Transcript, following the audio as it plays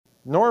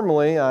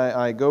Normally,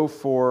 I go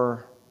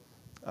for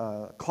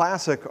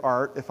classic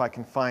art, if I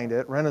can find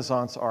it,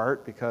 Renaissance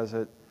art, because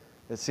it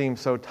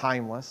seems so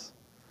timeless.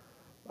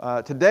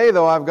 Today,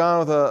 though, I've gone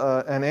with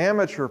an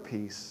amateur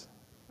piece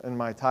in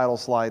my title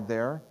slide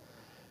there.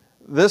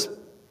 This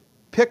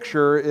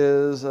picture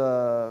is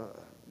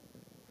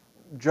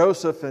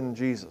Joseph and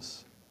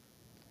Jesus.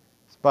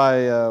 It's by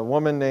a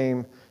woman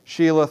named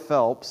Sheila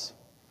Phelps.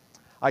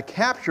 I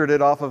captured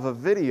it off of a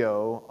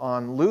video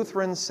on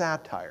Lutheran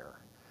Satire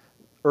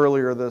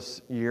earlier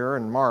this year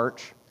in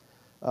March.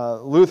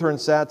 Lutheran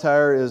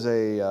Satire is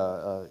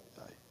a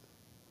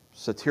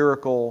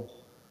satirical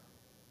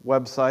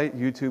website,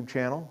 YouTube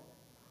channel,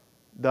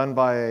 done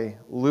by a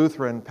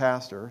Lutheran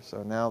pastor,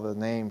 so now the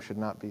name should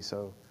not be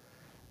so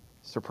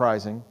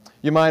surprising.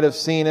 You might have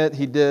seen it.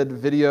 He did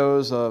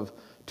videos of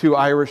two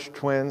Irish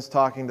twins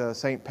talking to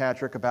St.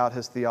 Patrick about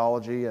his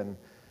theology and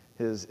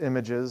his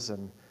images,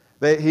 and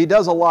he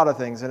does a lot of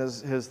things, and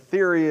his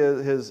theory,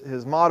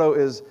 his motto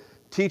is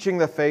teaching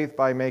the faith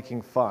by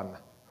making fun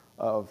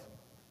of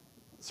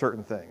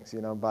certain things,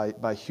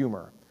 by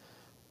humor.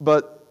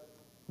 But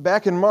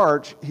back in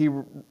March, he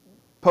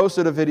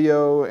posted a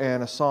video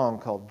and a song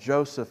called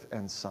Joseph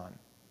and Son.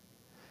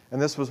 And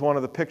this was one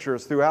of the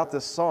pictures throughout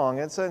this song.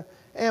 It's an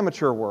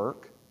amateur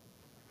work,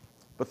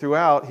 but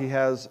throughout he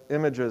has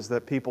images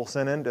that people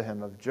sent into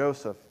him of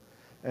Joseph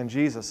and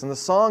Jesus. And the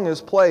song is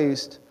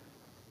placed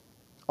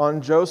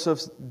on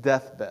Joseph's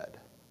deathbed.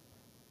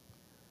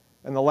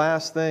 And the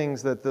last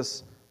things that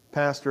this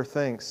pastor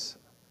thinks,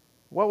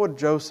 what would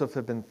Joseph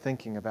have been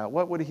thinking about?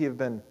 What would he have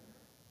been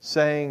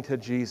saying to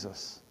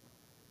Jesus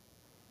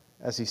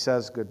as he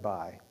says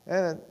goodbye?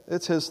 And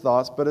it's his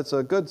thoughts, but it's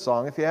a good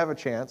song. If you have a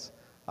chance,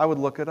 I would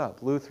look it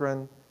up,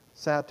 Lutheran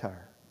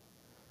Satire.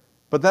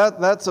 But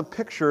that's a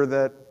picture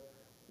that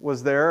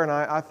was there, and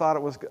I thought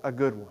it was a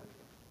good one.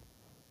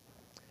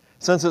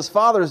 Since it's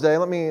Father's Day,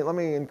 let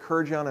me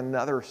encourage you on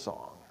another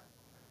song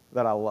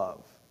that I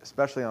love,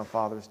 especially on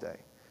Father's Day.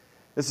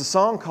 It's a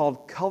song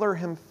called Color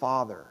Him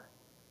Father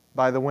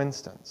by the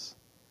Winstons.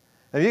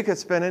 If you could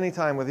spend any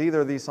time with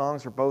either of these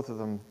songs or both of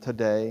them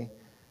today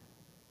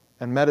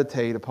and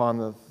meditate upon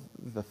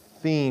the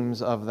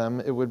themes of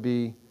them, it would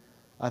be,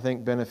 I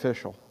think,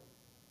 beneficial.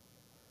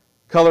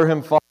 Color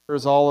Him Father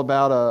is all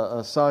about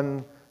a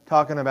son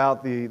talking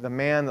about the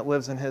man that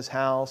lives in his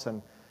house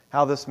and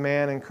how this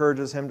man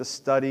encourages him to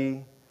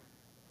study,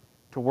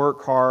 to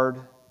work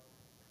hard,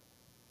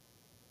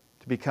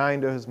 to be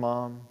kind to his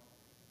mom.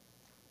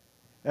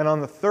 And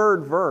on the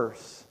third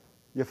verse,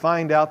 you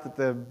find out that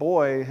the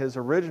boy, his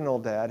original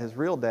dad, his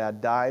real dad,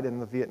 died in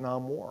the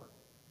Vietnam War.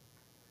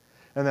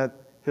 And that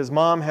his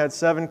mom had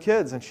 7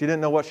 kids and she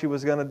didn't know what she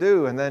was going to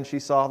do. And then she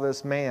saw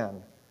this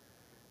man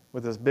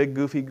with this big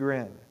goofy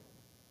grin.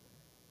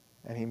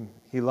 And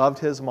he loved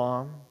his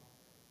mom.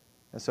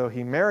 And so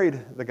he married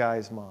the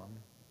guy's mom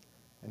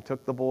and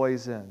took the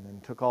boys in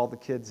and took all the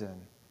kids in.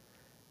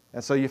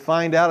 And so you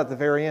find out at the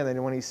very end,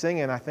 and when he's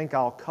singing, I think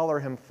I'll color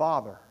him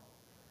father.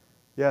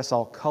 Yes,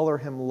 I'll color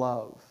him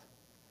love.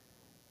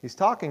 He's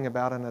talking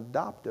about an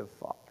adoptive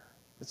father.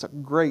 It's a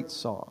great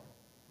song.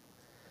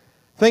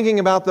 Thinking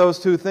about those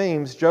two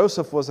themes,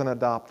 Joseph was an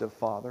adoptive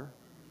father.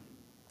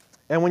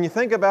 And when you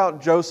think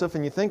about Joseph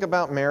and you think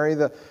about Mary,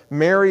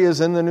 Mary is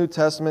in the New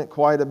Testament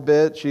quite a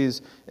bit.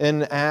 She's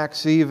in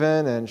Acts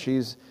even, and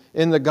she's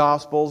in the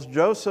Gospels.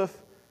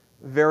 Joseph,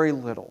 very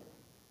little.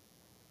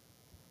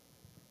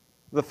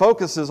 The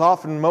focus is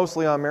often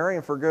mostly on Mary,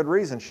 and for good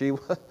reason. She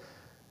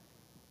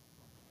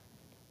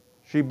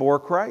bore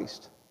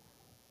Christ.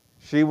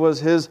 She was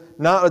his,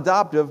 not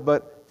adoptive,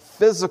 but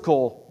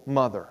physical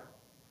mother.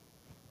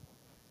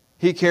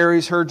 He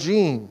carries her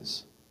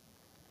genes.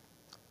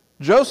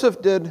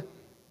 Joseph did,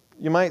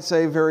 you might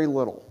say, very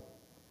little.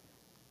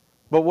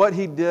 But what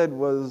he did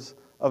was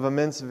of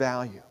immense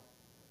value.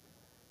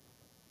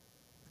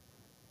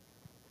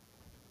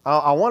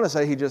 I want to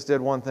say he just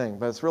did one thing,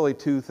 but it's really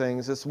two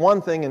things. It's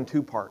one thing in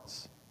two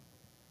parts.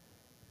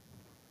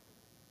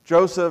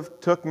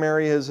 Joseph took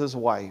Mary as his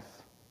wife.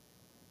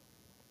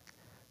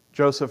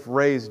 Joseph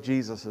raised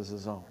Jesus as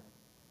his own.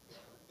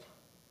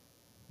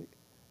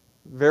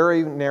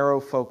 Very narrow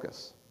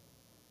focus.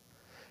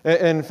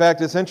 In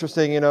fact, it's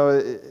interesting,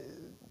 the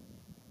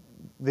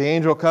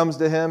angel comes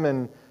to him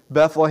in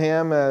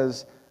Bethlehem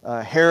as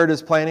Herod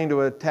is planning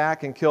to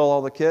attack and kill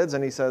all the kids,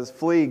 and he says,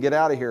 "Flee, get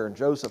out of here." And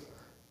Joseph,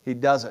 he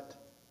does it.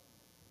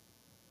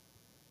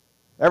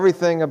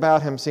 Everything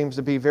about him seems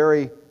to be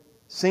very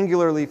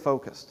singularly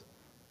focused.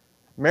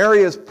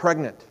 Mary is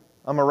pregnant.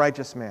 I'm a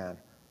righteous man.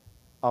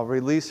 I'll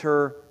release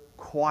her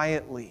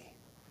quietly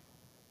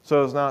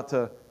so as not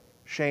to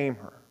shame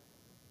her.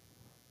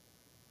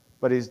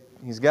 But he's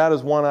got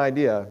his one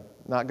idea.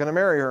 Not going to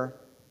marry her.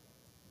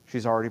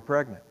 She's already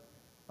pregnant.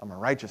 I'm a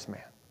righteous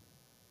man.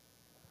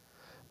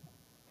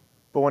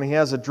 But when he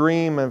has a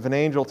dream of an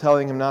angel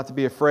telling him not to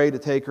be afraid to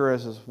take her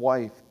as his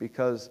wife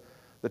because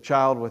the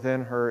child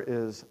within her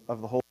is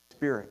of the Holy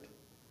Spirit,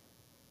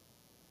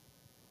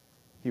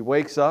 he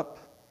wakes up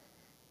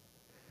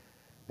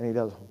and he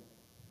does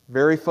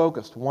very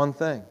focused one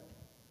thing.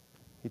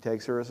 He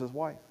takes her as his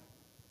wife.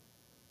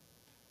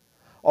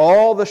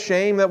 All the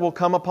shame that will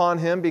come upon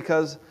him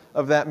because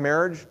of that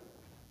marriage,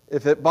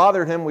 if it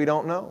bothered him, we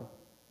don't know.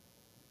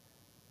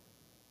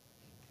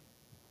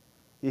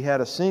 He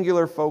had a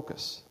singular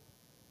focus.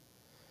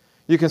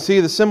 You can see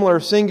the similar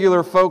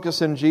singular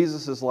focus in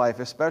Jesus' life,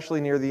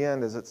 especially near the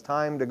end as it's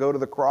time to go to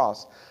the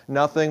cross.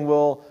 Nothing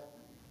will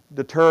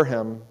deter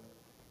him.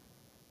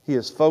 He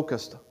is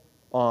focused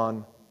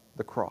on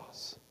the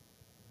cross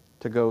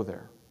to go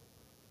there.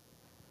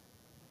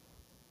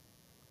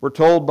 We're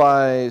told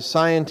by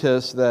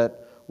scientists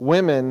that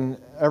women,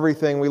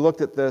 everything, we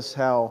looked at this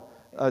how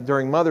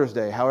during Mother's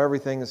Day, how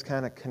everything is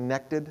kind of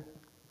connected,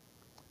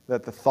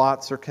 that the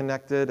thoughts are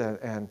connected,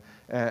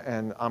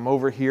 and I'm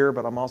over here,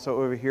 but I'm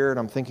also over here, and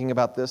I'm thinking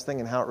about this thing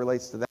and how it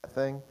relates to that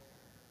thing.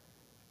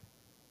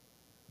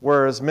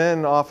 Whereas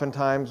men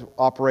oftentimes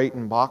operate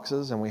in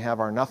boxes, and we have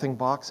our nothing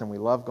box, and we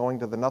love going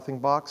to the nothing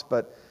box,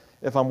 but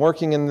if I'm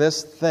working in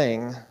this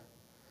thing,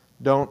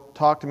 don't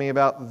talk to me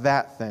about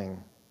that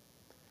thing.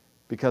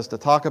 Because to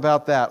talk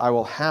about that, I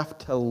will have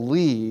to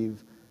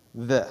leave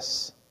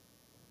this.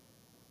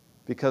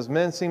 Because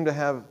men seem to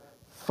have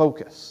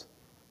focus.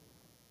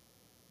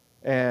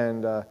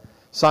 And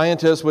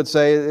scientists would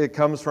say it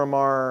comes from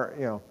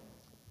our,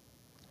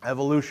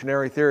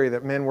 evolutionary theory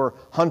that men were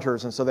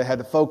hunters and so they had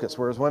to focus.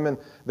 Whereas women,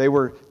 they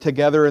were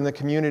together in the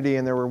community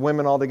and there were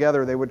women all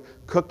together. They would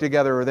cook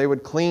together or they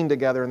would clean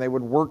together and they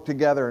would work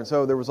together. And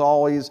so there was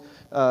always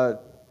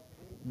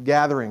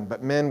gathering.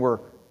 But men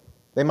were,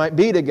 they might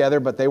be together,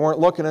 but they weren't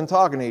looking and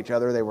talking to each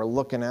other. They were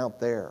looking out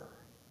there.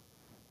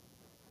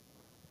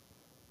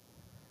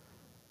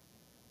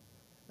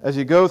 As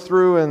you go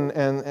through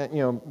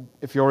and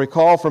if you'll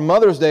recall from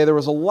Mother's Day, there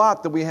was a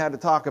lot that we had to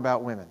talk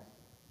about women.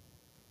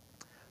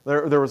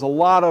 There was a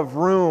lot of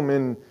room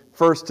in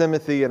 1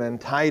 Timothy and in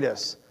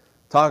Titus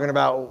talking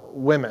about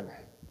women.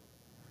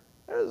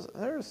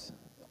 There's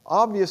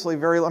obviously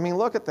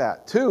look at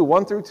that.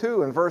 1 through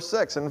 2 in verse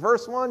 6. And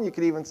verse 1 you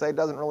could even say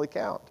doesn't really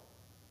count.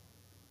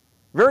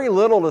 Very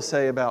little to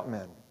say about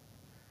men.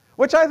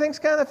 Which I think is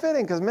kind of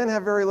fitting because men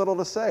have very little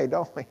to say,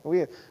 don't we? We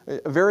have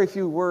very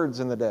few words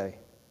in the day.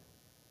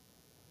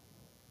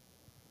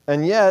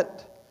 And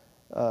yet,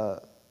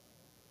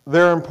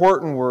 they're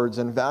important words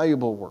and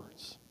valuable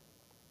words.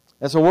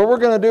 And so what we're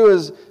going to do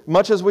is,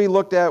 much as we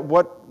looked at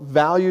what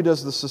value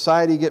does the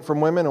society get from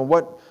women and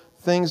what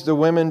things do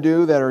women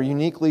do that are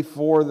uniquely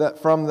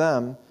from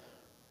them,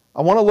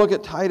 I want to look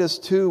at Titus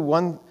 2,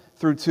 1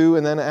 through 2,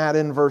 and then add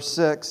in verse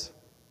 6,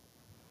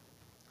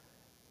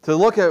 to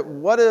look at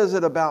what is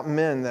it about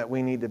men that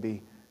we need to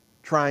be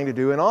trying to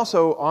do, and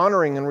also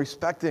honoring and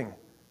respecting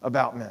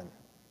about men.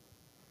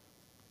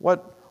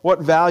 What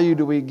value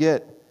do we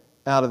get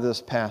out of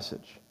this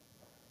passage?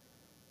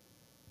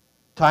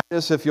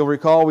 Titus, if you'll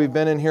recall, we've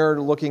been in here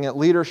looking at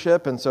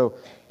leadership, and so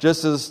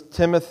just as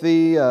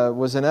Timothy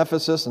was in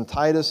Ephesus and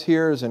Titus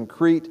here is in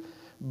Crete,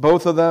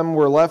 both of them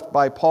were left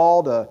by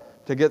Paul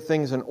to get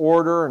things in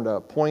order and to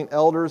appoint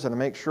elders and to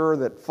make sure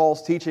that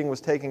false teaching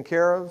was taken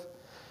care of.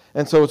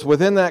 And so it's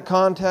within that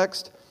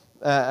context,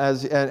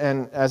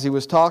 as he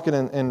was talking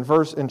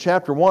in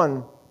chapter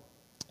 1,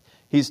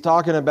 he's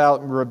talking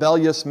about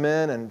rebellious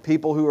men and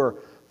people who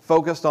are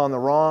focused on the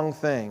wrong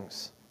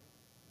things.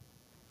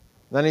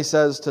 Then he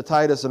says to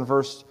Titus in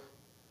verse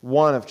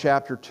 1 of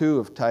chapter 2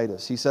 of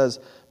Titus, he says,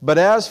 "But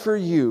as for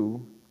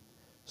you,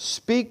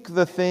 speak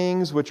the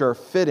things which are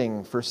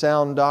fitting for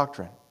sound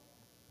doctrine.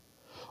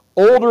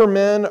 Older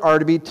men are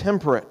to be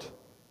temperate,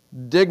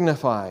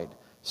 dignified,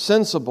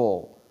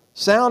 sensible,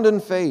 sound in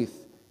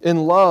faith,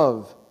 in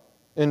love,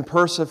 in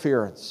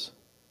perseverance."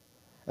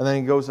 And then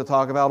he goes to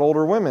talk about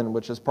older women,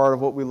 which is part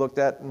of what we looked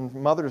at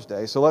in Mother's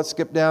Day. So let's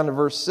skip down to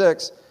verse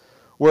 6,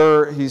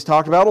 where he's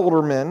talked about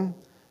older men.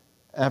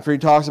 After he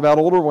talks about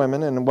older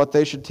women and what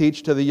they should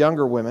teach to the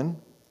younger women,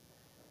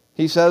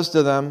 he says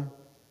to them,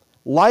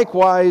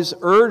 "Likewise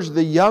urge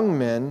the young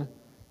men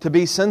to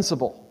be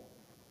sensible."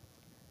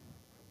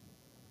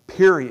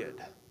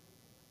 Period.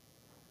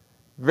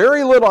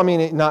 Very little,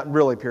 not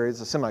really period,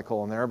 it's a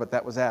semicolon there, but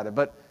that was added.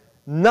 But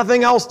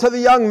nothing else to the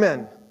young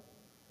men.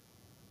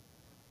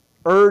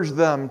 Urge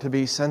them to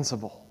be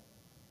sensible,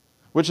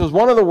 which is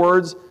one of the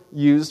words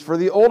used for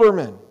the older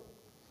men.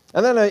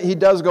 And then he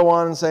does go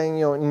on and saying,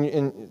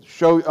 in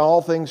show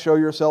all things, show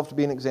yourself to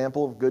be an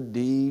example of good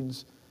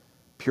deeds,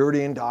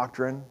 purity in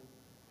doctrine.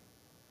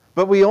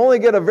 But we only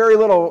get a very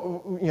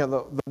little,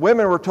 the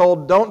women were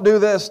told, don't do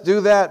this,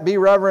 do that, be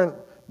reverent,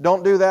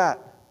 don't do that.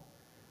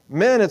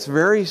 Men, it's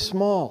very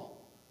small.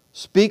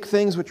 Speak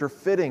things which are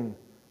fitting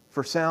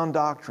for sound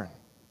doctrine.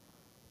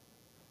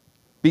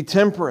 Be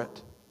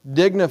temperate,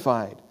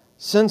 dignified,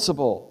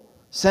 sensible,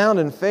 sound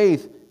in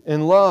faith,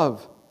 in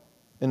love,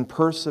 in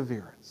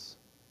perseverance.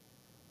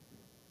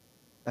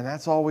 And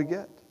that's all we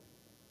get.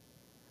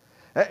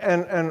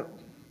 And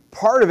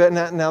part of it,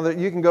 now that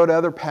you can go to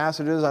other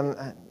passages,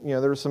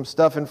 there's some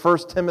stuff in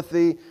 1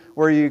 Timothy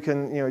where you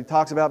can, he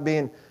talks about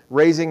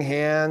raising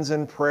hands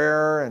in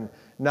prayer and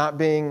not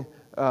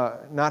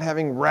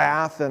having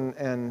wrath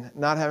and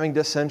not having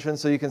dissension.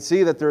 So you can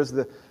see that there's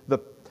the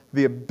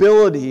the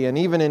ability, and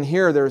even in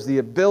here there's the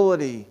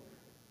ability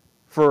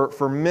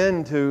for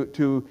men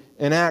to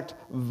enact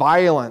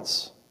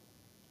violence,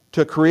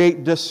 to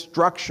create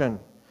destruction.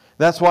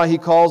 That's why he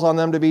calls on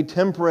them to be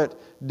temperate,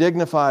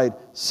 dignified,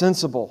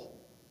 sensible.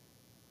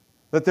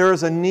 That there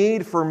is a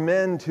need for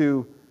men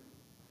to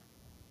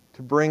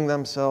bring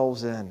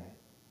themselves in.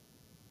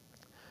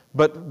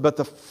 But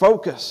the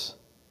focus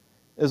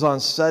is on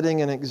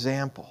setting an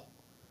example.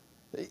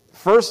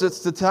 First, it's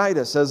to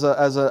Titus as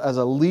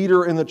a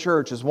leader in the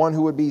church, as one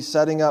who would be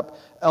setting up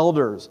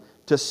elders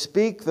to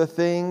speak the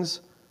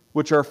things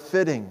which are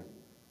fitting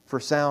for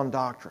sound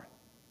doctrine.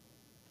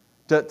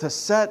 To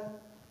set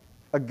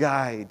a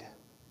guide,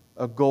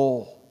 a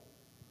goal.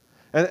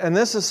 And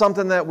this is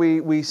something that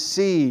we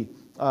see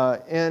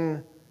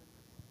in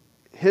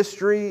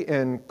history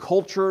and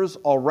cultures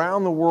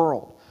around the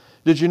world.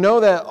 Did you know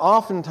that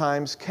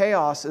oftentimes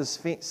chaos is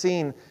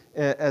seen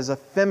as a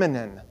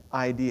feminine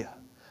idea?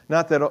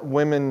 Not that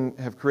women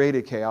have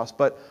created chaos,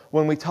 but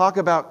when we talk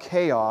about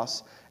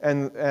chaos,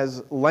 and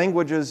as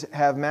languages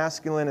have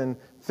masculine and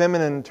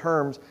feminine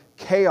terms,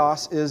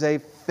 chaos is a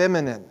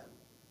feminine.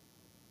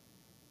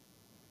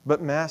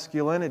 But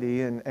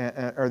masculinity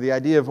or the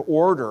idea of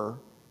order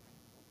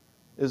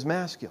is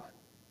masculine.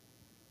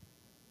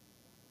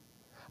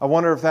 I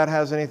wonder if that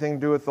has anything to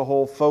do with the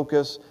whole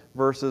focus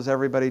versus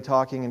everybody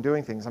talking and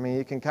doing things. I mean,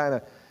 you can kind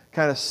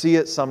of see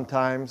it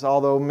sometimes,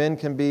 although men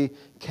can be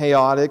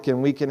chaotic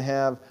and we can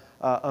have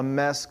a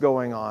mess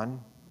going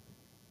on.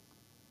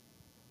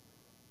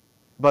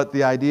 But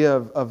the idea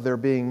of there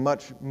being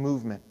much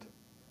movement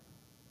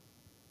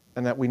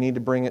and that we need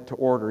to bring it to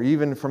order.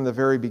 Even from the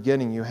very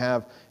beginning, you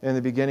have in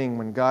the beginning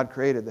when God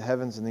created the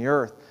heavens and the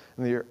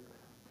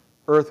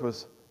earth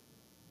was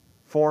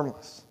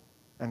formless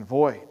and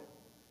void.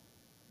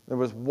 There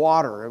was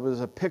water. It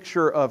was a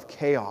picture of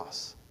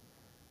chaos.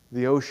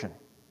 The ocean.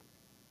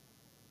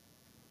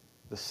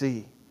 The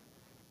sea.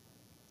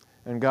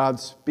 And God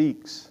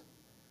speaks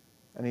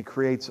and He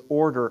creates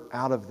order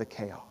out of the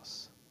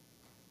chaos.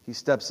 He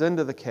steps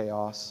into the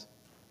chaos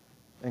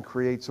and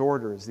creates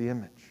order as the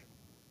image.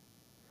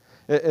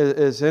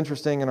 It's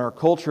interesting in our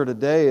culture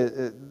today,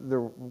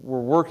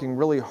 we're working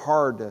really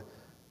hard to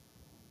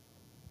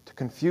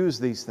confuse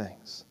these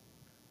things.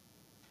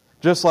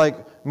 Just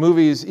like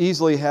movies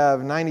easily have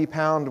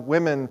 90-pound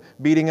women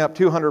beating up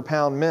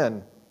 200-pound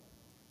men.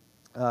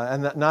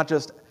 And not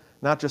just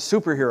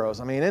superheroes.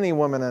 I mean, any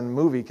woman in a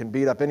movie can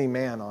beat up any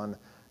man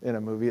in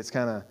a movie. It's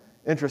kind of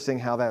interesting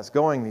how that's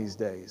going these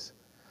days.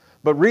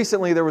 But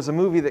recently there was a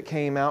movie that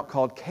came out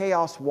called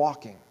Chaos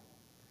Walking.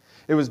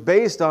 It was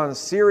based on a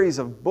series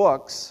of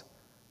books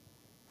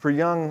for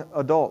young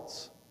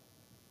adults.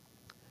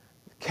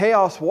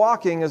 Chaos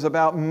Walking is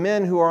about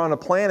men who are on a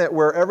planet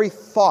where every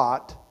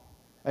thought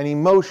and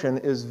emotion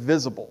is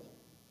visible.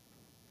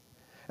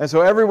 And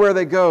so everywhere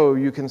they go,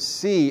 you can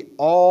see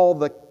all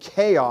the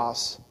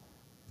chaos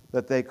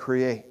that they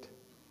create.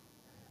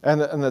 And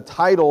the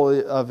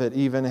title of it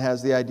even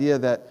has the idea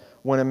that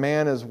when a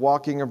man is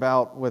walking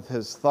about with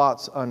his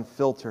thoughts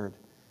unfiltered,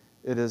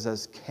 it is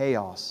as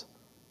chaos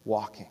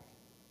walking.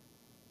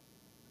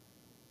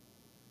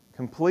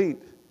 Complete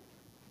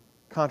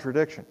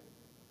contradiction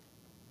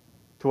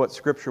to what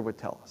Scripture would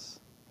tell us.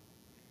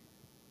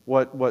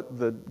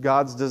 What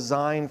God's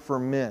design for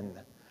men.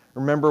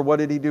 Remember, what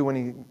did He do when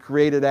He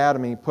created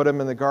Adam? He put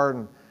him in the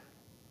garden.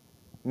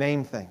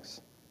 Name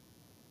things.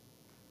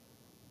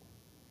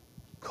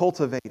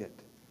 Cultivate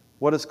it.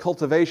 What is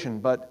cultivation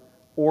but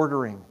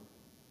ordering,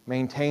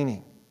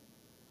 maintaining?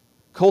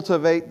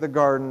 Cultivate the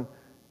garden,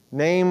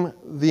 name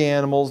the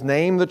animals,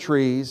 name the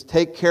trees,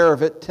 take care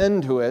of it,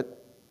 tend to it,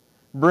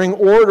 bring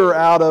order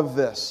out of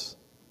this.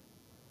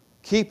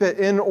 Keep it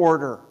in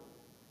order.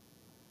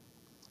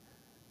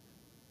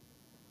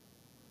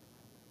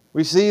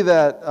 We see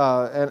that,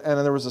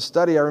 and there was a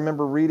study, I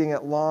remember reading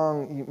it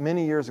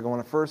many years ago when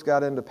I first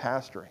got into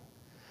pastoring,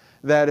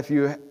 that if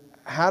you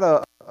had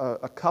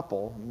a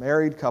couple,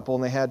 married couple,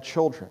 and they had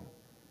children,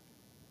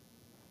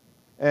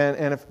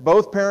 and if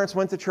both parents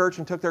went to church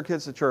and took their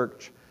kids to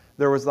church,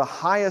 there was the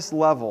highest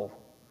level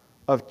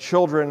of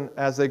children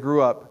as they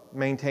grew up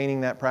maintaining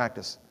that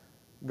practice,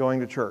 going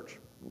to church.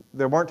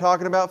 They weren't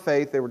talking about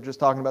faith, they were just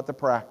talking about the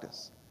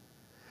practice.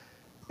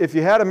 If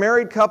you had a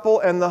married couple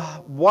and the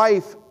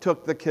wife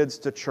took the kids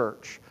to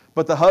church,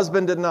 but the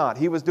husband did not,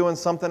 he was doing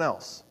something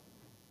else,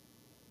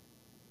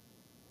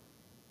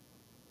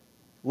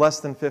 less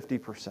than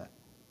 50%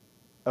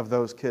 of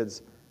those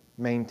kids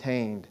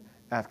maintained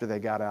after they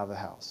got out of the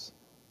house.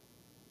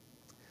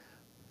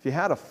 If you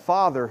had a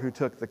father who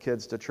took the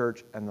kids to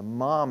church and the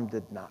mom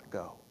did not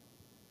go,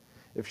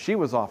 if she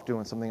was off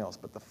doing something else,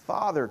 but the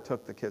father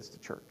took the kids to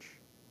church,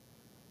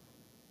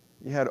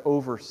 you had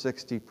over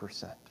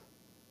 60%.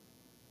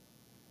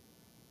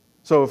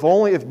 So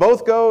if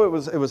both go, it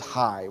was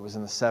high. It was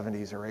in the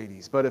 70s or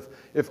 80s. But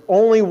if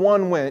only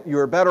one went, you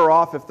were better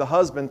off if the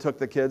husband took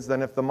the kids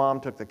than if the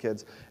mom took the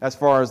kids, as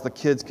far as the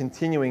kids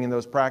continuing in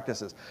those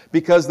practices.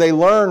 Because they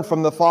learn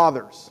from the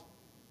fathers.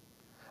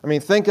 I mean,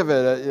 think of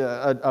it.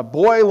 A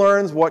boy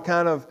learns what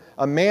kind of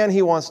a man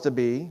he wants to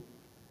be,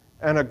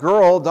 and a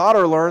girl,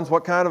 daughter, learns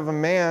what kind of a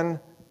man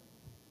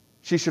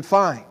she should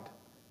find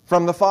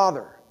from the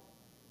father.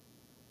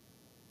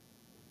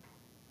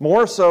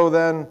 More so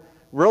than,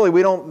 really,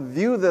 we don't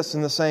view this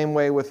in the same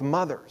way with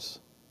mothers.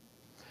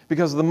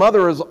 Because the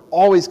mother is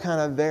always kind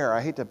of there.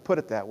 I hate to put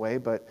it that way,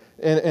 but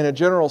in a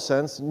general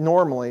sense,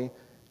 normally,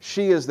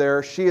 she is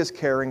there, she is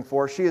caring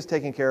for, she is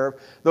taking care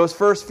of. Those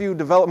first few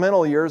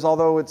developmental years,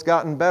 although it's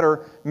gotten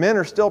better, men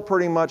are still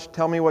pretty much,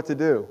 tell me what to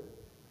do.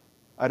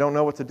 I don't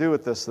know what to do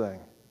with this thing.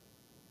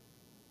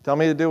 Tell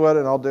me to do it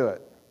and I'll do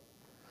it.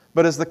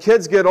 But as the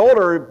kids get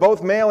older,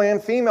 both male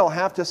and female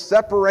have to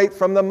separate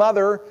from the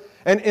mother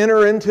and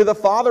enter into the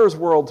father's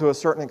world to a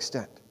certain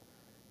extent.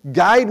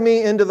 Guide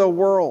me into the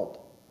world.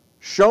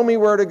 Show me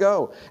where to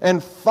go.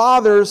 And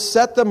fathers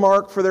set the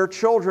mark for their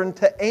children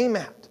to aim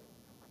at.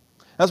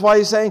 That's why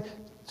he's saying,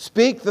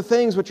 speak the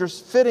things which are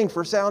fitting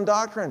for sound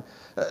doctrine.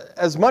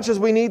 As much as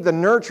we need the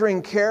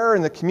nurturing care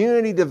and the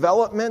community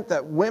development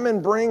that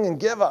women bring and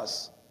give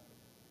us,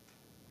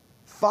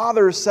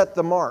 fathers set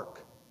the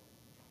mark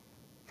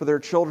for their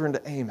children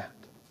to aim at.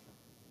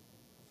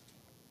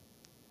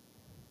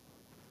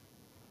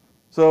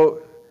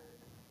 So,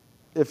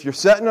 if you're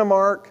setting a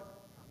mark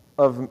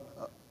of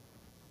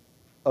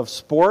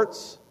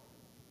sports,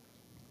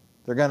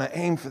 they're going to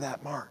aim for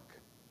that mark.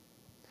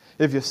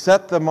 If you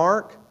set the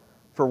mark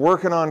for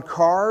working on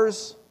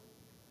cars,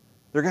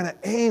 they're going to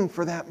aim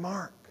for that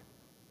mark.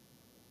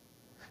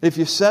 If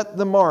you set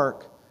the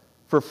mark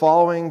for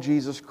following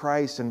Jesus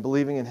Christ and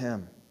believing in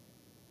Him,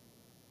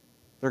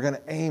 they're going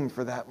to aim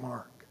for that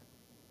mark.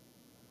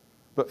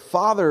 But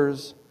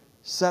fathers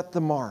set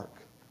the mark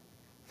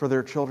for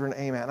their children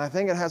to aim at. And I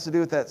think it has to do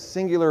with that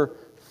singular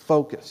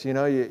focus. You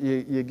know,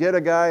 you get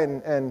a guy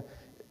and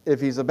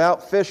if he's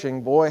about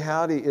fishing, boy,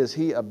 howdy, is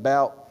he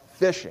about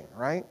fishing,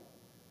 right?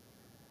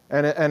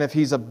 And if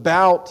he's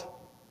about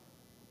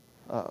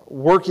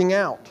working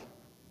out,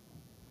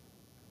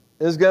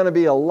 is going to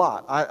be a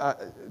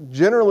lot.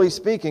 Generally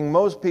speaking,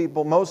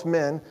 most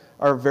men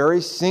are very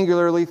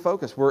singularly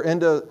focused. We're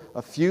into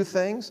a few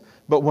things,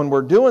 but when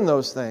we're doing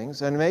those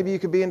things, and maybe you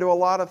could be into a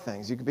lot of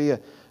things. You could be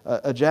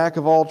a jack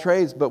of all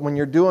trades, but when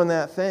you're doing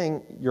that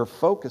thing, you're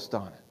focused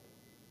on it.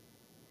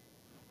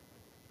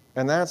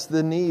 And that's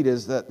the need,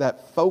 is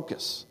that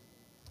focus.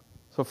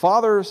 So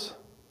fathers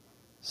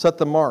set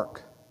the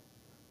mark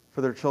for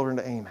their children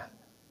to aim at.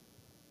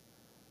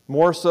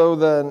 More so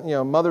than,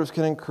 mothers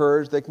can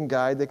encourage, they can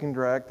guide, they can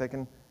direct,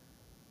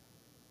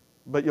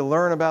 but you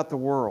learn about the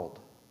world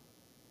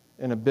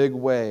in a big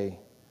way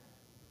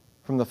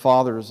from the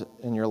fathers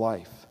in your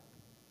life.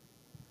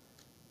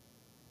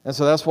 And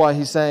so that's why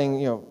he's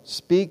saying,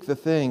 speak the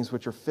things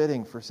which are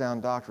fitting for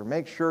sound doctrine.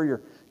 Make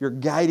sure you're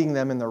guiding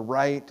them in the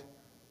right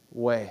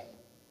way,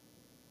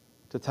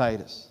 to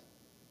Titus.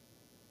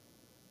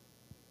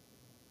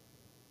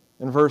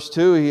 In verse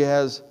 2, he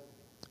has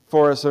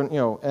for us,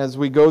 as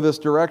we go this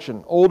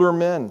direction, older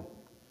men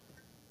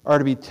are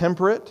to be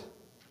temperate,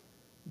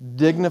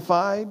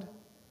 dignified,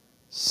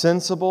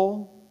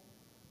 sensible,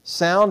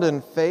 sound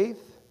in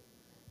faith,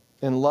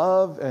 in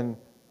love, and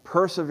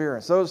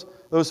perseverance.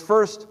 Those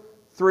first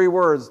three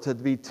words, to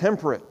be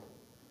temperate,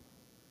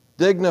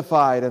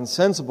 dignified, and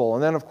sensible.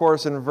 And then, of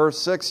course, in verse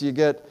 6, you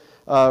get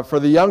for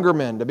the younger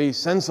men to be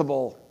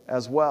sensible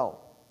as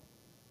well.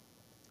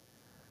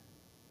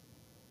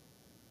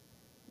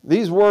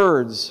 These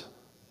words,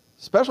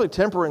 especially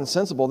temperate and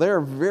sensible, they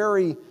are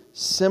very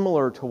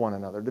similar to one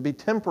another. To be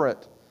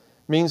temperate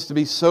means to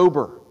be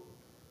sober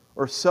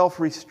or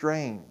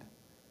self-restrained,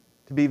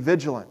 to be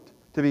vigilant,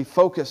 to be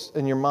focused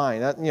in your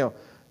mind.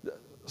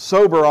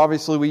 Sober,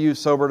 obviously we use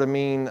sober to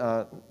mean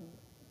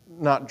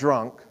not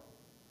drunk,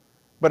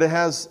 but it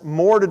has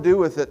more to do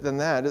with it than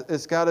that.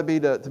 It's got to be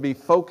to be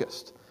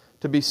focused,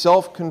 to be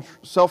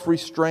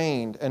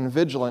self-restrained and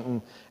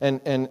vigilant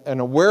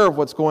and aware of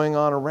what's going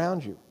on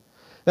around you.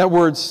 That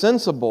word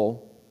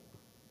sensible,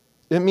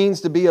 it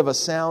means to be of a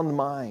sound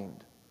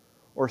mind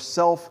or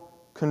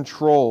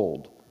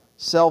self-controlled,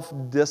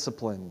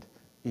 self-disciplined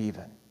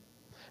even.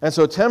 And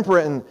so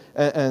temperate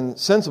and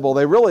sensible,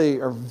 they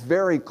really are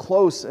very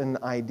close in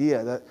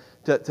idea.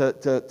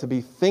 To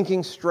be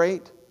thinking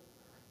straight,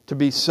 to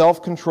be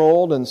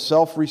self-controlled and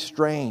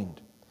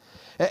self-restrained.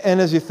 And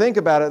as you think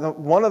about it,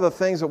 one of the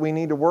things that we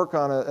need to work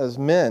on as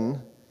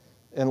men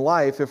in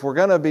life, if we're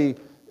going to be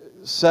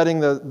setting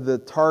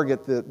the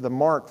target, the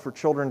mark for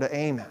children to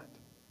aim at,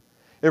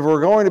 if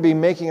we're going to be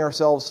making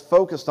ourselves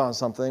focused on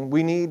something,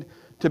 we need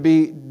to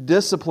be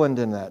disciplined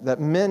in that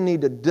men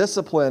need to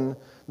discipline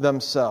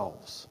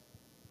themselves.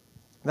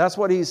 That's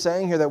what he's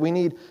saying here, that we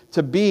need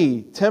to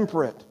be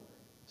temperate,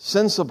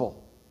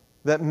 sensible,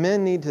 that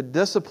men need to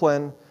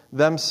discipline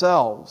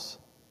themselves.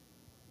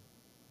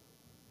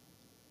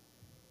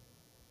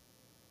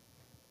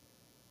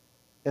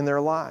 In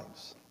their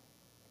lives.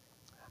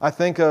 I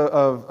think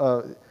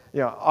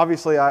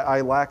obviously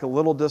I lack a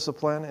little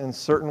discipline in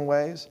certain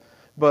ways,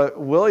 but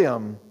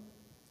William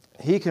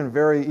he can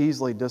very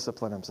easily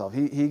discipline himself.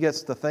 He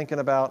gets to thinking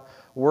about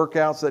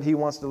workouts that he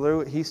wants to do.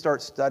 He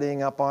starts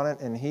studying up on it,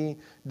 and he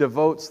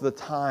devotes the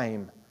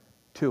time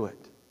to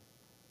it.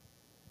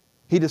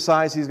 He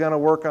decides he's going to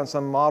work on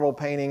some model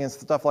painting and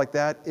stuff like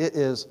that. It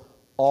is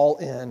all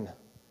in.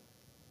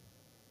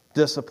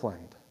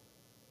 Disciplined.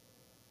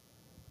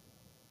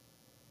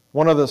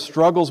 One of the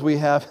struggles we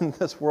have in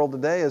this world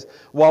today is,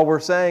 while we're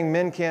saying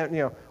men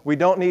can't, we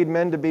don't need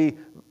men to be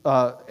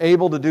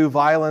able to do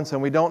violence,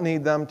 and we don't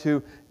need them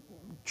to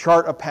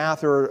chart a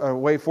path or a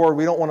way forward.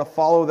 We don't want to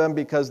follow them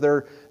because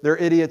they're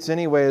idiots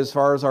anyway as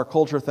far as our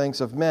culture thinks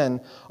of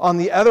men. On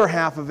the other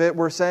half of it,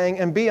 we're saying,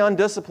 and be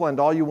undisciplined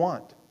all you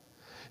want.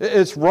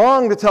 It's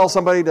wrong to tell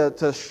somebody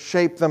to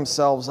shape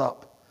themselves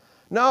up.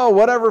 No,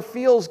 whatever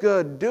feels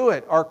good, do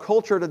it. Our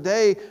culture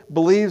today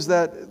believes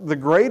that the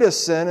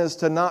greatest sin is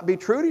to not be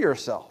true to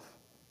yourself.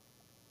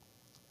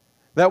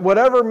 That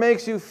whatever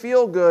makes you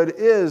feel good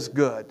is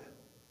good.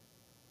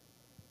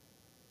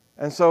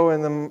 And so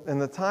in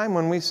the time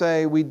when we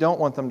say we don't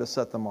want them to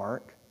set the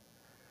mark,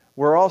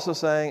 we're also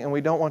saying, and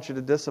we don't want you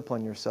to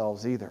discipline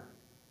yourselves either.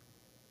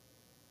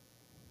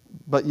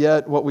 But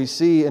yet what we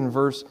see in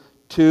verse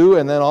 2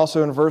 and then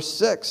also in verse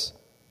 6,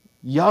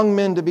 young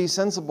men to be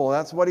sensible.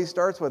 That's what he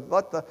starts with.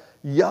 Let the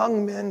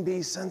young men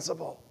be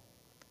sensible.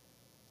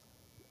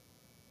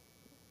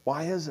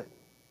 Why is it?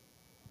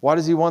 Why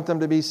does he want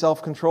them to be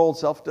self-controlled,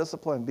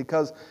 self-disciplined?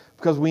 Because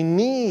we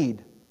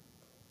need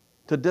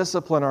to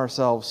discipline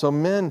ourselves. So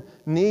men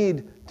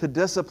need to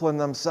discipline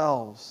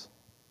themselves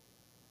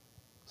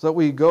so that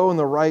we go in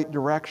the right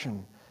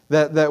direction,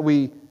 that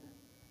we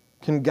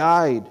can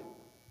guide.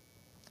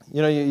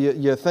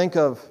 You think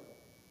of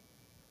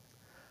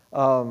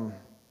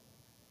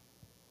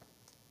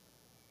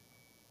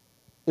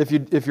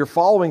if you're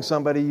following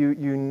somebody,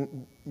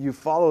 you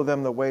follow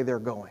them the way they're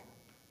going.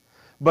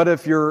 But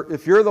if you're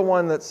the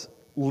one that's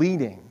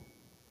leading,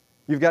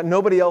 you've got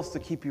nobody else to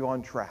keep you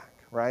on track.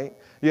 Right?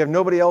 You have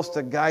nobody else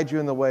to guide you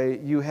in the way.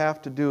 You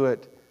have to do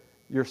it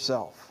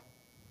yourself.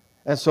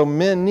 And so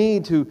men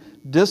need to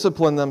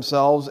discipline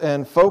themselves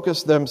and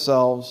focus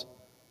themselves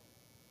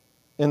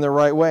in the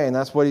right way. And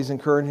that's what he's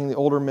encouraging the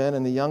older men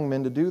and the young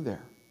men to do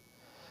there.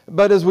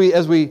 But as we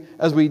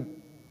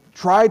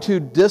try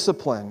to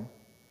discipline,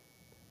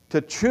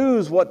 to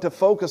choose what to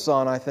focus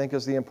on, I think,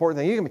 is the important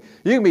thing.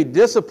 You can be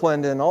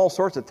disciplined in all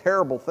sorts of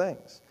terrible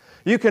things.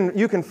 You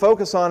can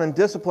focus on and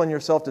discipline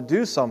yourself to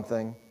do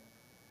something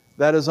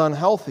that is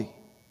unhealthy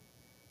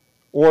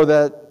or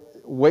that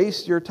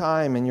wastes your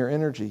time and your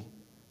energy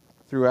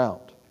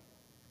throughout.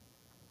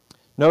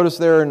 Notice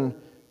there in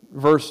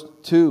verse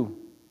 2,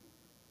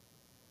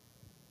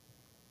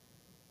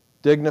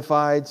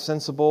 dignified,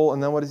 sensible,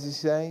 and then what does he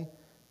say?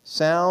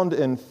 Sound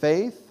in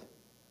faith,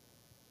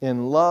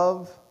 in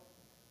love,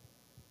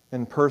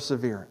 and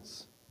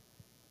perseverance.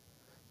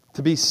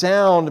 To be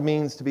sound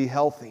means to be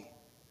healthy,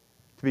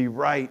 to be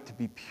right, to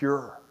be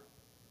pure.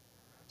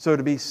 So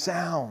to be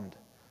sound,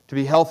 to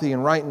be healthy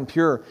and right and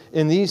pure.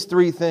 In these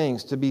three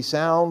things, to be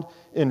sound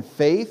in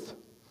faith,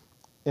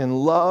 in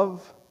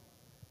love,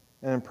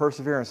 and in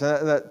perseverance.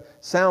 And that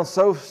sounds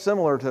so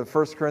similar to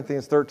 1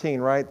 Corinthians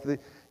 13, right?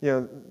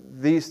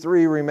 These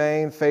three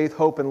remain, faith,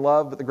 hope, and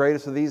love, but the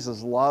greatest of these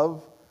is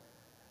love.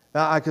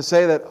 Now, I could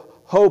say that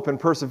hope and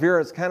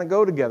perseverance kind of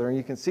go together, and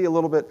you can see a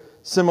little bit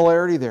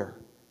similarity there.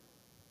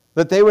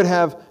 That they would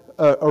have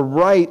a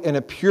right and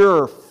a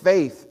pure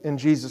faith in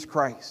Jesus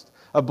Christ.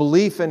 A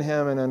belief in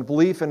Him and a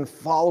belief in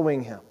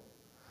following Him.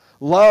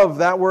 Love,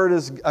 that word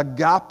is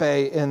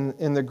agape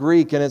in the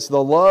Greek, and it's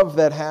the love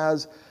that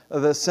has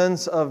the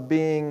sense of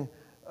being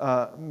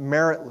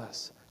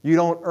meritless. You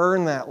don't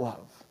earn that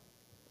love.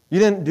 You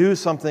didn't do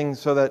something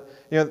so that,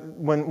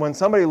 when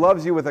somebody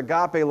loves you with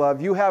agape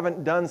love, you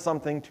haven't done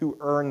something to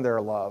earn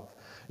their love.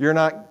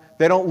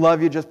 They don't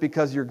love you just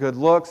because you're good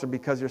looks or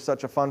because you're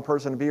such a fun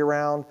person to be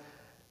around.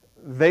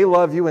 They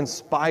love you in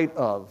spite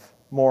of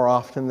more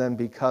often than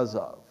because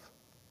of.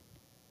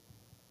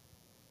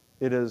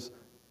 It is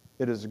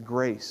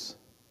grace.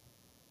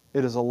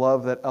 It is a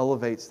love that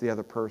elevates the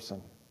other person.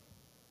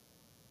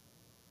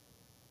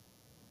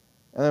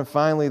 And then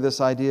finally, this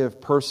idea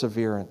of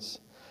perseverance.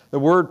 The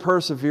word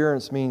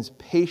perseverance means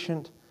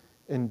patient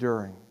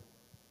enduring.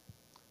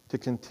 To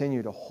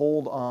continue, to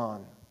hold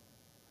on.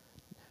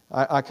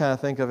 I kind of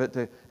think of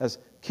it as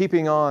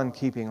keeping on,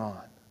 keeping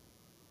on.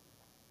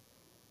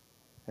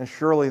 And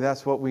surely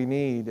that's what we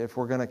need if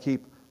we're going to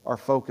keep our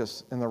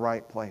focus in the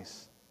right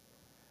place.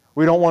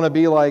 We don't want to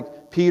be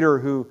like Peter,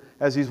 who,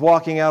 as he's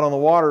walking out on the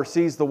water,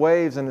 sees the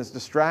waves and is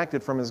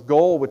distracted from his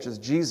goal, which is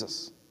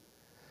Jesus.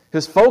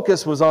 His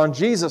focus was on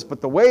Jesus,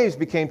 but the waves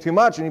became too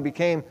much, and he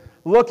became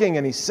looking,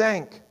 and he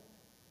sank.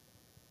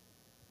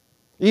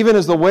 Even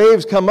as the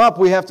waves come up,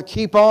 we have to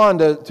keep on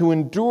to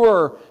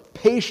endure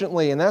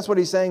patiently. And that's what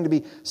he's saying, to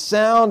be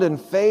sound in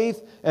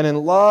faith and in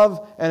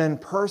love and in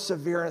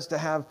perseverance, to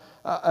have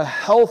a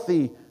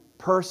healthy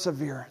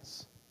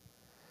perseverance.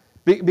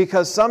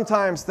 Because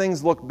sometimes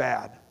things look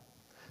bad.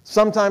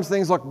 Sometimes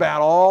things look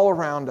bad all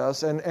around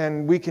us,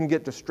 and we can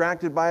get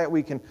distracted by it.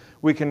 We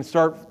can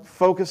start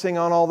focusing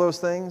on all those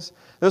things.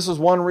 This is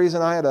one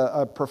reason. I had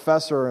a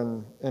professor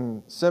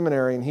in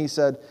seminary, and he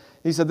said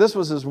this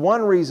was his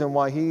one reason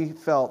why he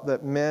felt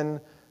that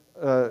men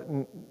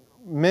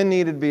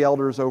needed to be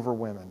elders over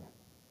women.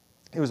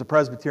 He was a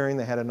Presbyterian.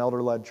 They had an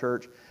elder-led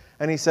church.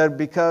 And he said,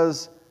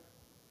 because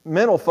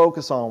men will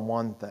focus on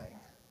one thing.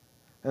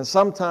 And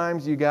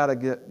sometimes you got to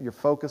get your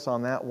focus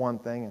on that one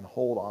thing and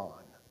hold on.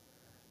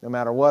 No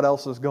matter what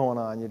else is going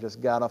on, you just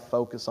got to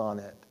focus on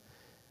it.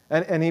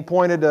 And he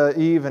pointed to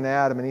Eve and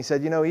Adam, and he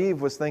said,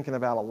 Eve was thinking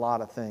about a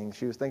lot of things.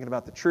 She was thinking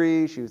about the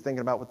tree. She was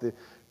thinking about what the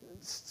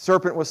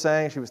serpent was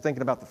saying. She was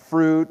thinking about the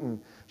fruit,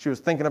 and she was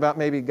thinking about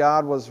maybe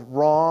God was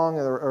wrong,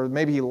 or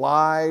maybe he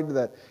lied,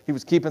 that he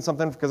was keeping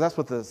something, because that's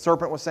what the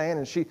serpent was saying.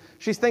 And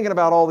she's thinking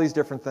about all these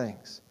different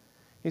things.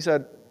 He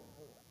said,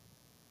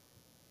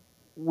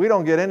 we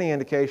don't get any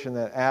indication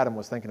that Adam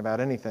was thinking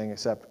about anything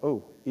except,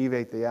 oh, Eve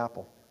ate the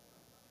apple.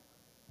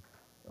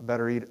 I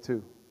better eat it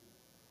too.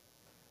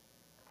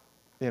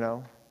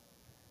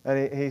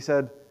 And he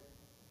said,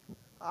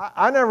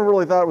 I never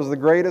really thought it was the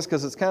greatest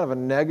because it's kind of a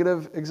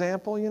negative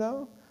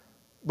example,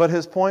 But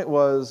his point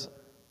was,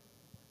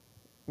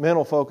 men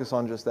will focus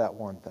on just that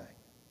one thing.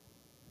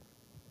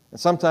 And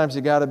sometimes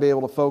you got to be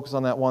able to focus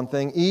on that one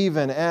thing,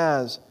 even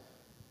as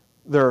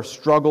there are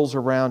struggles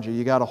around you.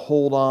 You got to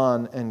hold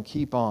on and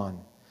keep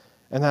on.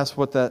 And that's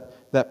what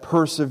that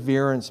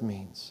perseverance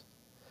means.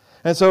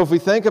 And so if we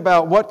think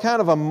about what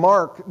kind of a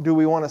mark do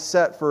we want to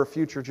set for a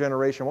future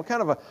generation, what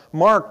kind of a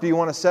mark do you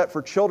want to set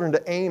for children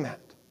to aim at?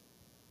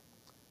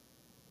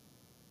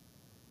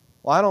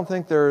 Well, I don't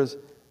think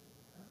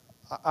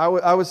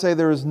I would say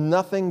there is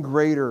nothing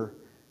greater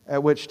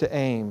at which to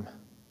aim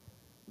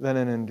than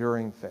an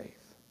enduring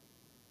faith.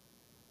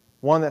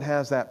 One that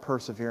has that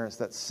perseverance,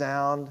 that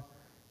sound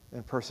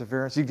and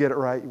perseverance. You get it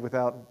right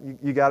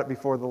you got it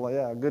before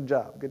good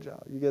job.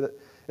 You get it.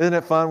 Isn't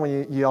it fun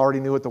when you already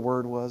knew what the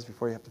word was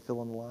before you have to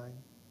fill in the line?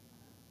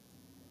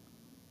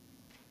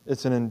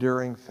 It's an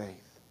enduring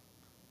faith.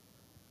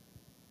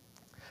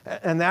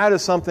 And that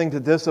is something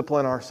to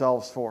discipline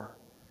ourselves for.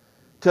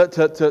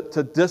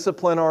 To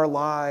discipline our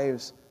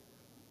lives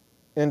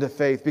into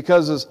faith.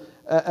 Because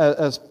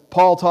as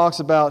Paul talks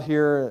about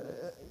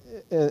here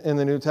in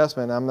the New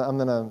Testament, I'm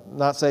going to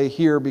not say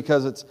here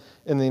because it's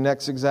in the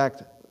next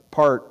exact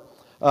part,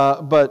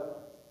 but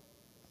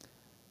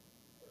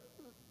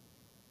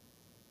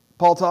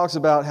Paul talks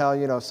about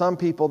how, some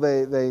people,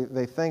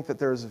 they think that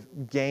there's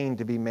gain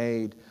to be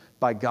made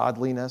by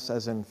godliness,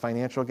 as in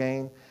financial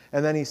gain.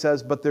 And then he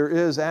says, but there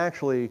is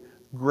actually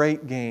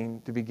great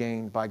gain to be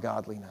gained by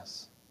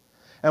godliness.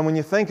 And when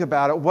you think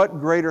about it, what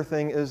greater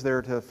thing is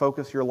there to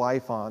focus your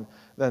life on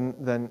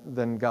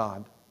than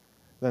God,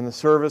 than the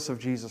service of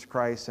Jesus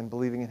Christ and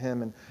believing in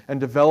Him and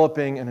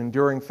developing an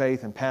enduring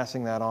faith and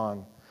passing that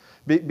on?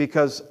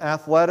 Because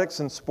athletics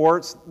and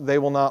sports, they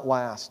will not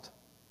last.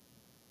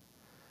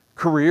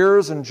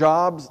 Careers and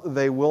jobs,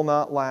 they will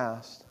not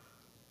last.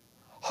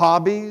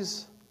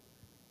 Hobbies,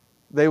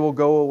 they will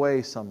go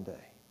away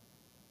someday.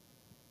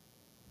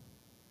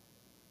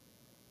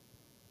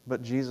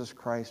 But Jesus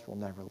Christ will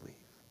never leave.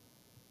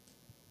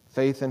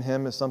 Faith in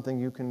Him is something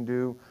you can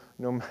do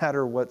no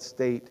matter what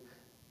state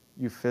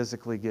you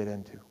physically get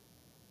into.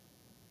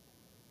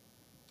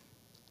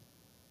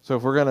 So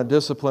if we're going to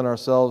discipline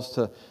ourselves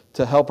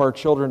to help our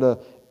children to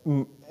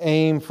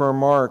aim for a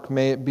mark,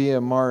 may it be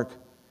a mark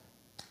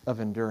of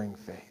enduring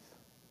faith.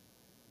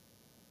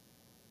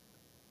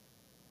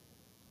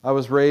 I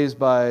was raised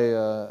by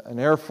an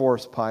Air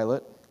Force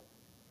pilot.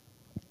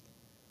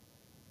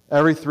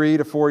 Every 3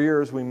 to 4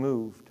 years we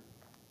moved.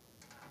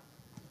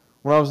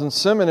 When I was in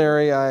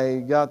seminary, I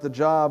got the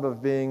job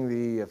of being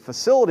the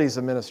facilities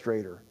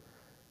administrator,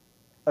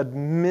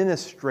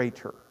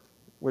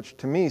 which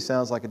to me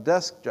sounds like a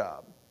desk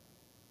job.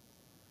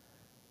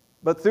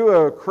 But through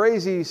a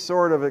crazy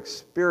sort of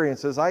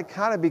experiences, I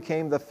kind of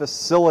became the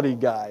facility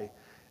guy,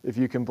 if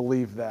you can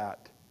believe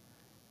that.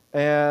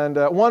 And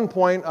at one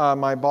point,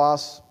 my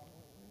boss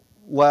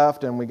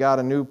left and we got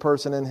a new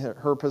person in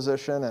her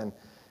position, and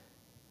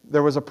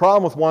there was a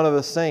problem with one of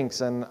the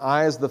sinks, and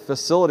I, as the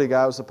facility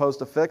guy, was supposed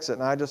to fix it.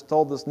 And I just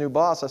told this new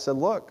boss, I said,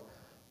 look,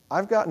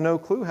 I've got no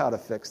clue how to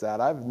fix that.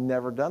 I've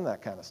never done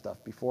that kind of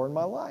stuff before in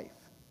my life.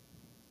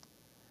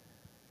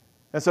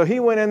 And so he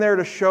went in there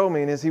to show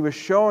me, and as he was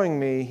showing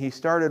me, he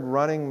started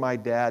running my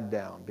dad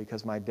down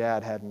because my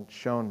dad hadn't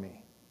shown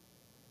me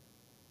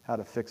how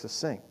to fix a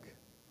sink.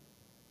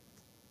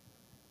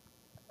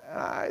 And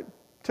I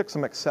took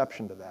some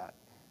exception to that.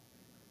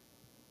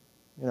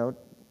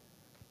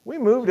 We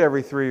moved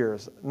every 3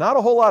 years. Not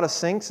a whole lot of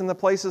sinks in the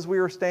places we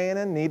were staying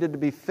in needed to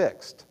be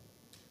fixed,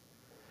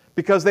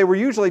 because they were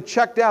usually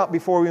checked out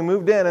before we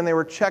moved in, and they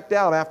were checked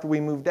out after we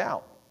moved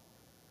out.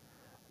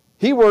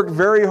 He worked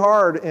very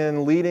hard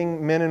in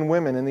leading men and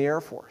women in the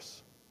Air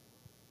Force.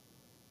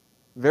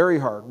 Very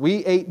hard.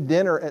 We ate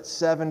dinner at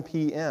 7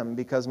 p.m.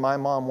 because my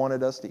mom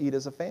wanted us to eat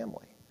as a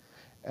family.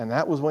 And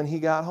that was when he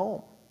got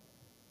home.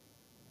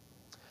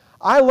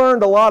 I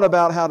learned a lot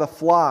about how to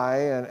fly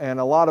and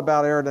a lot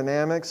about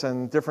aerodynamics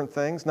and different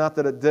things. Not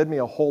that it did me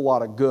a whole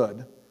lot of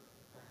good.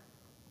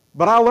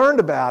 But I learned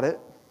about it.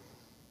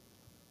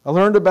 I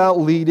learned about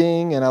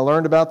leading, and I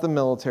learned about the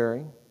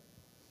military.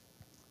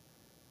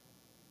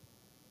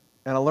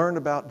 And I learned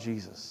about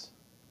Jesus.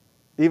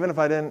 Even if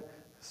I didn't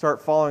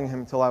start following him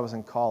until I was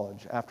in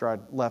college, after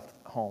I'd left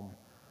home,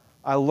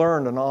 I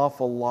learned an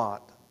awful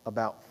lot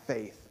about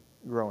faith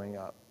growing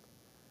up.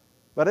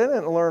 But I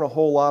didn't learn a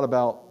whole lot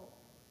about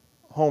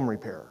home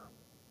repair.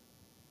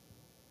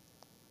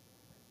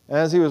 And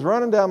as he was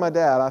running down my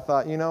dad, I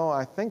thought,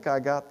 I think I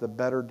got the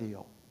better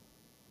deal.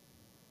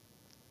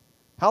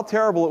 How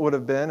terrible it would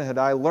have been had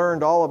I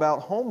learned all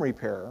about home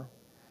repair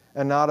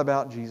and not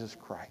about Jesus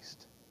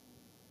Christ.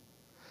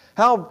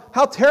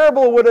 How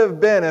terrible it would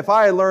have been if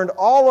I had learned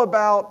all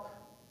about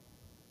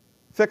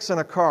fixing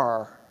a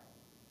car,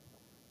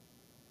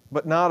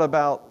 but not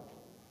about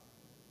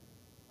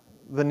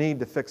the need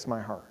to fix my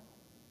heart.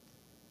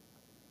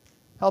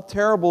 How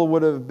terrible it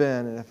would have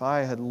been if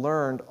I had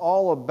learned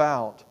all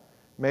about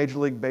Major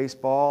League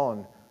Baseball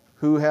and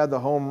who had the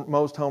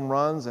most home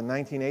runs in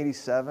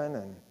 1987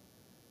 and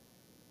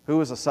who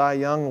was a Cy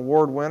Young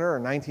Award winner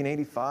in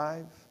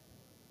 1985.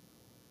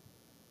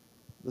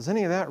 Does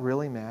any of that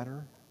really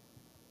matter?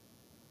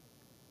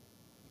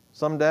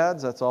 Some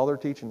dads, that's all they're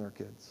teaching their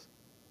kids.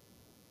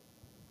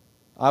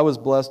 I was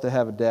blessed to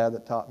have a dad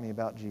that taught me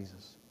about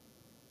Jesus.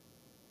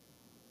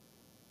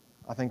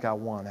 I think I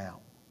won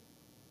out.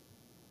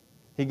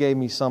 He gave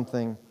me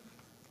something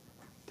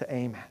to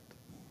aim at.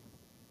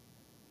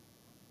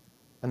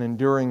 An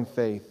enduring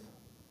faith,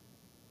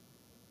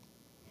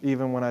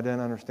 even when I didn't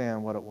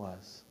understand what it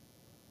was.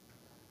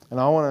 And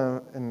I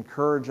want to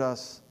encourage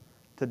us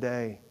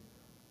today,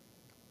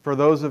 for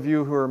those of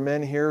you who are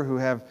men here who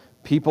have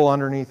people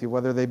underneath you,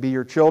 whether they be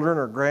your children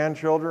or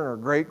grandchildren or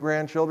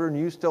great-grandchildren,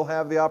 you still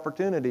have the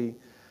opportunity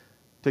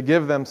to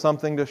give them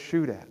something to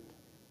shoot at,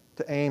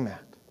 to aim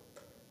at.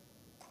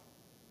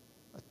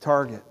 A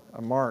target,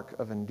 a mark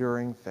of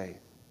enduring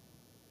faith.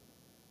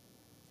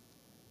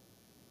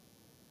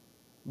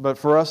 But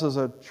for us as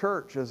a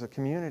church, as a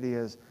community,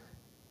 as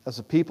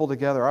a people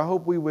together, I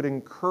hope we would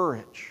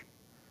encourage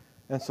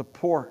and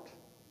support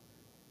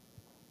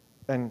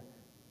and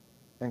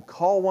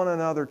call one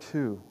another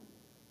to,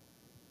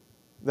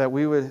 that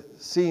we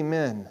would see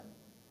men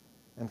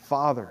and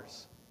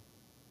fathers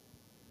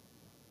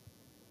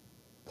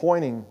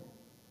pointing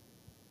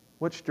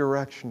which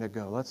direction to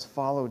go. Let's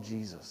follow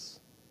Jesus.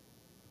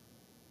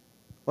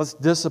 Let's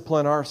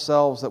discipline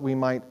ourselves that we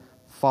might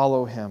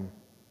follow Him.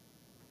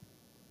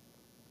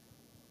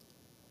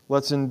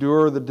 Let's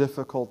endure the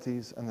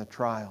difficulties and the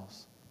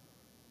trials.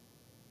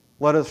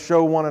 Let us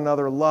show one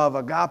another love,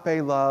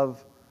 agape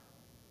love,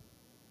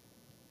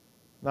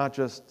 not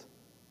just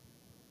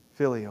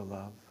filial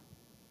love.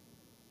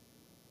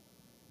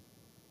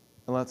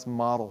 And let's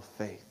model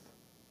faith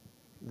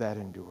that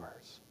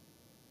endures.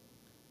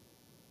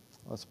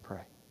 Let's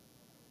pray.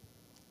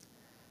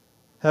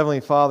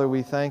 Heavenly Father,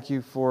 we thank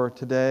you for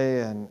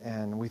today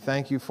and we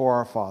thank you for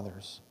our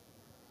fathers.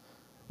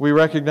 We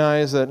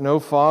recognize that no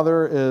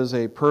father is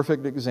a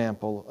perfect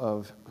example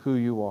of who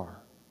you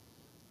are.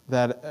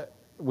 That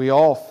we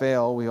all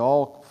fail, we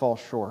all fall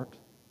short.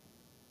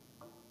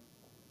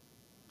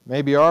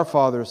 Maybe our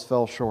fathers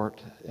fell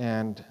short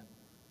and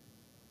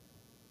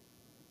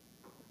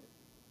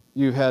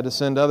you had to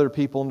send other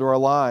people into our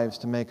lives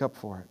to make up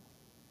for it.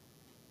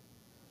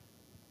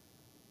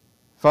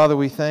 Father,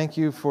 we thank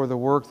you for the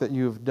work that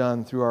you have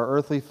done through our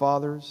earthly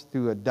fathers,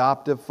 through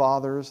adoptive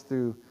fathers,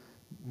 through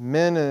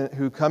men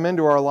who come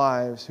into our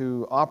lives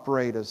who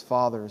operate as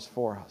fathers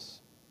for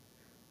us,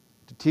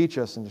 to teach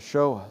us and to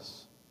show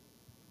us.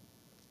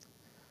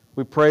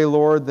 We pray,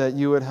 Lord, that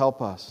you would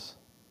help us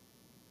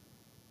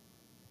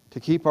to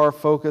keep our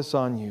focus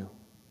on you,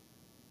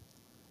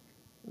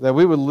 that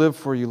we would live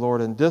for you, Lord,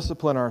 and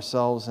discipline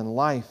ourselves in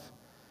life,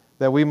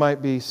 that we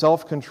might be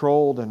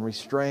self-controlled and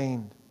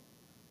restrained,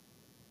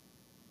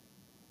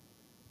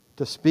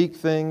 to speak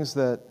things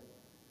that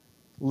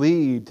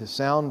lead to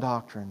sound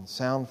doctrine,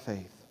 sound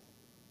faith.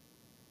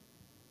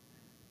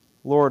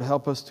 Lord,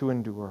 help us to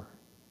endure,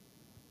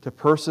 to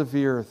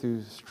persevere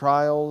through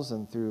trials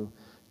and through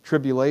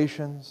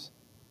tribulations,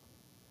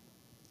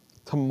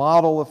 to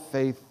model a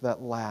faith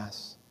that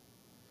lasts.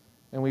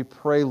 And we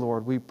pray,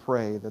 Lord, we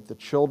pray that the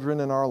children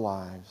in our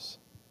lives,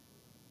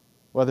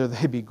 whether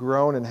they be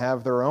grown and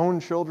have their own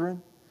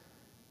children,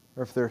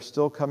 or if they're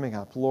still coming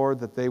up, Lord,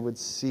 that they would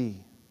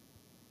see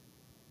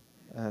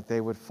and that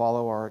they would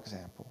follow our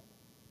example.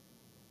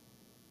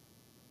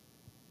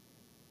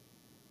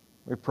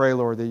 We pray,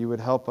 Lord, that you would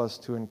help us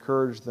to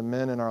encourage the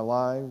men in our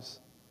lives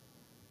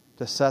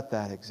to set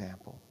that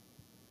example.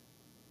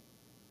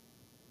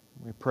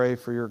 We pray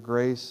for your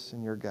grace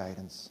and your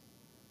guidance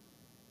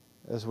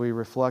as we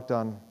reflect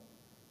on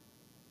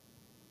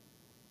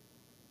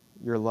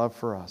your love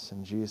for us.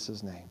 In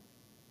Jesus' name,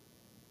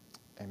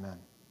 amen.